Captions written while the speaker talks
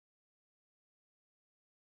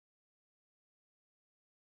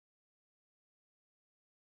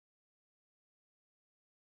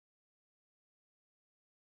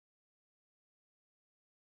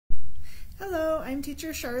Hello, I'm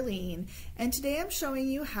teacher Charlene, and today I'm showing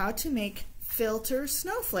you how to make filter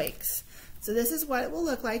snowflakes. So this is what it will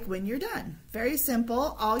look like when you're done. Very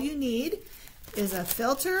simple. All you need is a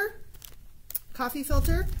filter, coffee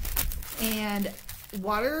filter, and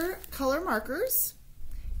watercolor markers,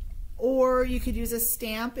 or you could use a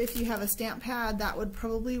stamp. If you have a stamp pad, that would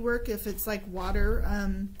probably work if it's like water,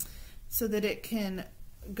 so that it can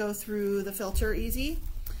go through the filter easy.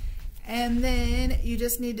 And then you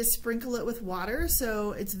just need to sprinkle it with water,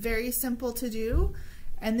 so it's very simple to do.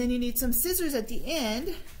 And then you need some scissors at the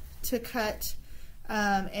end to cut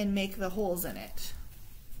and make the holes in it.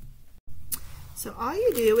 So all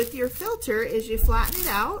you do with your filter is you flatten it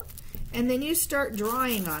out and then you start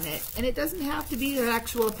drawing on it. And it doesn't have to be an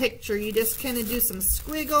actual picture. You just kind of do some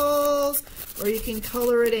squiggles, or you can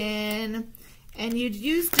color it in. And you'd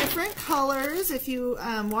use different colors if you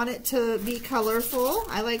want it to be colorful.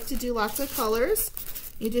 I like to do lots of colors.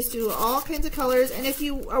 You just do all kinds of colors. And if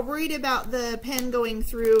you are worried about the pen going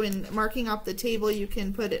through and marking off the table, you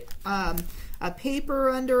can put it, a paper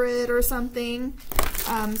under it or something.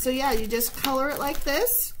 So yeah, you just color it like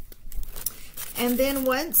this. And then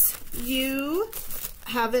once you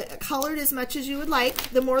have it colored as much as you would like,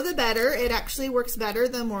 the more the better. It actually works better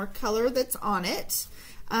the more color that's on it.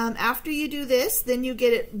 After you do this, then you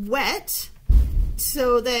get it wet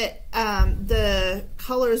so that the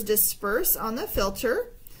colors disperse on the filter.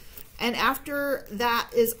 And after that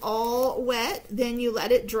is all wet, then you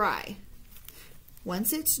let it dry.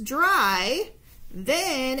 Once it's dry,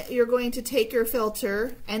 then you're going to take your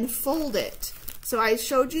filter and fold it. So I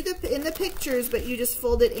showed you in the pictures, but you just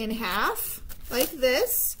fold it in half like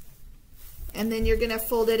this. And then you're going to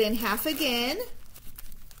fold it in half again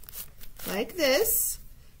like this.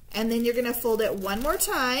 And then you're going to fold it one more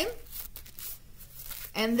time,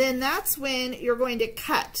 and then that's when you're going to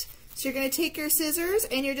cut. So you're going to take your scissors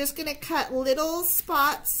and you're just going to cut little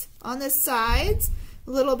spots on the sides,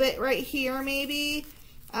 a little bit right here maybe,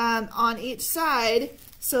 on each side.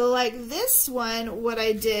 So like this one, what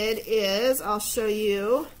I did is, I'll show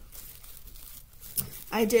you,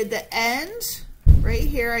 I did the end right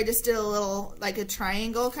here. I just did a little, like a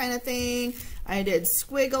triangle kind of thing. I did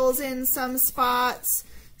squiggles in some spots,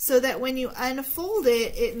 so that when you unfold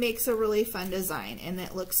it, it makes a really fun design and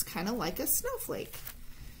it looks kind of like a snowflake.